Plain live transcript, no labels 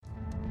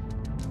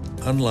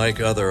Unlike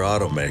other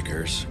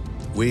automakers,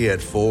 we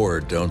at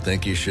Ford don't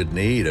think you should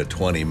need a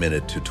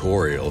 20-minute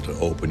tutorial to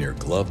open your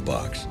glove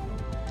box.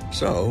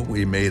 So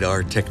we made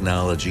our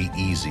technology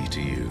easy to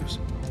use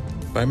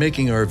by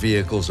making our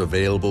vehicles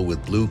available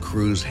with Blue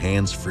Cruise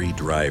hands-free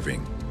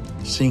driving,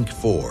 Sync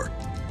 4,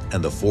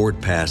 and the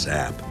Ford Pass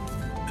app.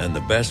 And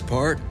the best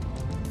part?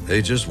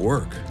 They just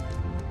work.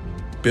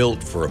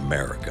 Built for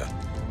America.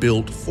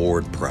 Built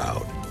Ford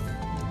proud.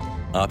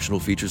 Optional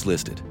features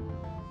listed.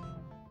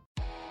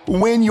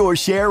 Win your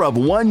share of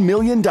 $1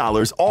 million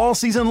all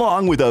season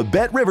long with a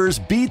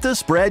BetRivers Beat the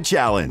Spread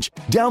Challenge.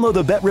 Download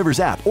the BetRivers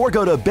app or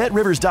go to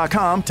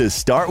BetRivers.com to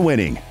start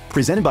winning.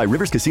 Presented by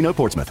Rivers Casino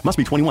Portsmouth. Must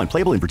be 21.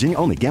 Playable in Virginia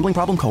only. Gambling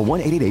problem? Call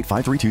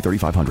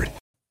 1-888-532-3500.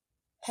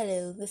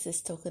 Hello, this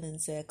is Talking in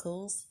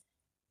Circles.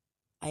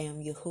 I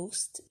am your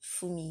host,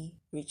 Fumi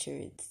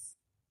Richards.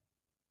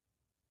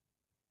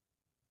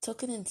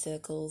 Talking in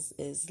circles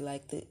is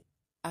like the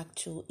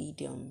actual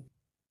idiom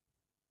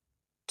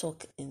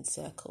talk in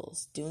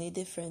circles. The only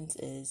difference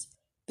is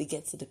we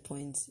get to the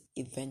point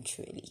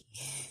eventually.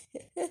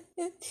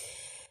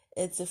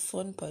 It's a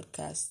fun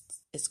podcast.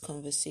 It's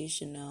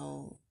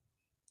conversational.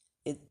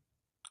 It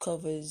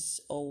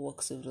covers all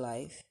walks of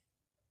life.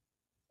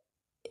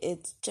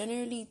 It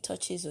generally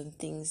touches on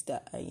things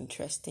that are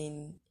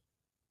interesting,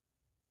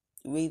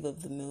 wave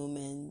of the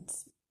moment,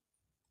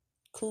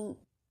 cool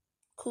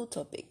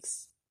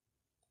topics.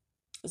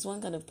 It's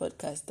one kind of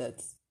podcast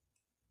that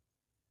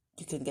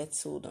you can get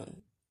sold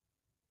on.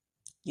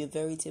 Your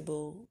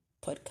veritable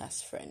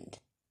podcast friend.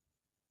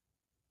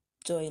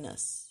 Join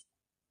us.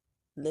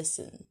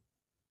 Listen.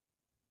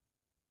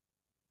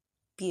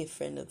 Be a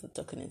friend of the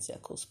Talking in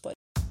Circles podcast.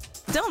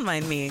 Don't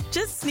mind me,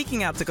 just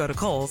sneaking out to go to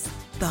Kohl's.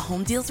 The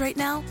home deals right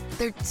now,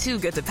 they're too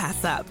good to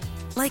pass up.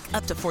 Like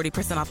up to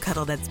 40% off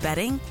Cuddle That's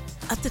bedding,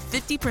 up to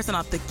 50%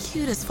 off the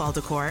cutest fall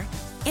decor,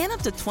 and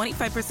up to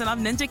 25% off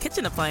Ninja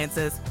kitchen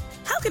appliances.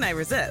 How can I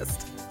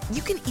resist?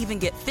 You can even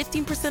get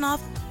 15%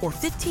 off or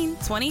 15,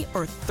 20,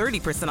 or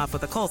 30% off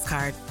with a Kohl's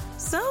card.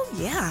 So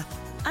yeah,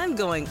 I'm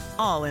going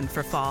all in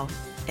for fall,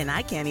 and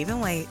I can't even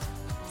wait.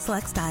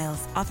 Select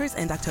styles. Offers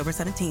end October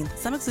 17th.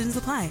 Some exclusions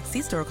apply.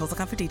 See store or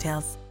Kohl's.com for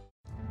details.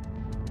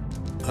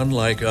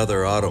 Unlike other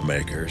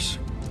automakers,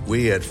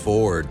 we at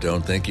Ford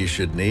don't think you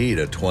should need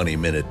a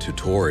 20-minute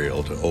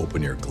tutorial to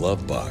open your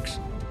glove box.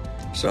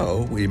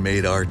 So we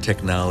made our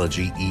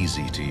technology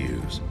easy to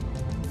use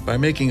by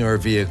making our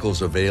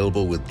vehicles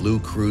available with Blue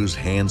Cruise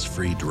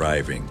hands-free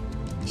driving,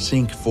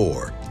 Sync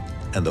 4,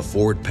 and the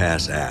Ford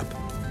Pass app.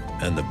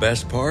 And the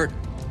best part?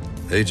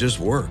 They just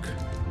work.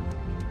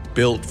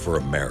 Built for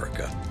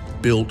America.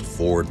 Built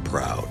Ford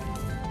proud.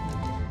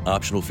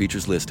 Optional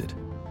features listed.